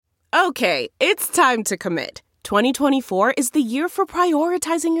Okay, it's time to commit. 2024 is the year for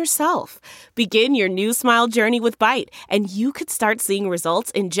prioritizing yourself. Begin your new smile journey with Byte, and you could start seeing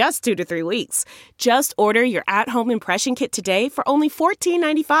results in just 2 to 3 weeks. Just order your at-home impression kit today for only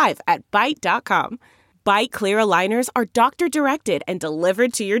 $14.95 at Byte.com. Byte Clear aligners are doctor-directed and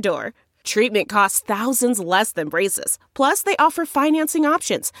delivered to your door. Treatment costs thousands less than braces. Plus, they offer financing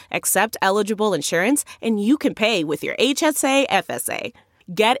options, accept eligible insurance, and you can pay with your HSA, FSA.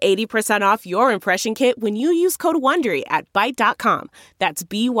 Get 80% off your impression kit when you use code WONDERY at Byte.com. That's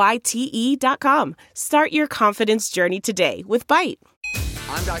BYTE.com. Start your confidence journey today with Byte.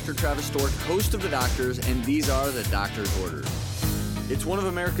 I'm Dr. Travis Stork, host of The Doctors, and these are The Doctor's Orders. It's one of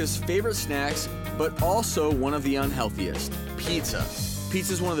America's favorite snacks, but also one of the unhealthiest, pizza.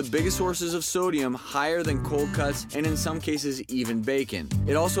 Pizza is one of the biggest sources of sodium, higher than cold cuts, and in some cases, even bacon.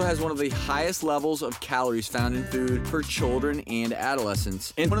 It also has one of the highest levels of calories found in food for children and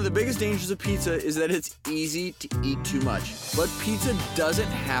adolescents. And one of the biggest dangers of pizza is that it's easy to eat too much. But pizza doesn't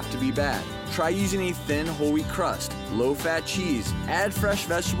have to be bad. Try using a thin whole wheat crust, low-fat cheese, add fresh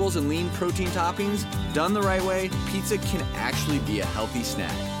vegetables and lean protein toppings. Done the right way, pizza can actually be a healthy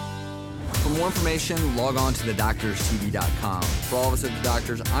snack. For more information, log on to thedoctorstv.com. For all of us at The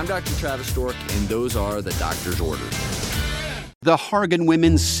Doctors, I'm Dr. Travis Stork, and those are The Doctor's Orders. The Hargan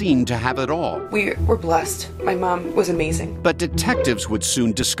women seemed to have it all. We were blessed. My mom was amazing. But detectives would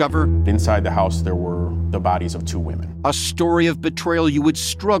soon discover inside the house there were the bodies of 2 women. A story of betrayal you would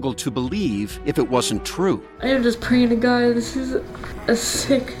struggle to believe if it wasn't true. I am just praying to God, this is a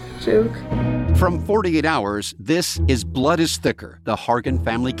sick joke. From 48 Hours, this is Blood is Thicker, The Hargan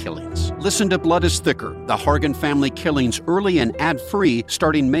Family Killings. Listen to Blood is Thicker, The Hargan Family Killings early and ad-free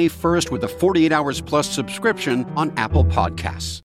starting May 1st with a 48 Hours Plus subscription on Apple Podcasts.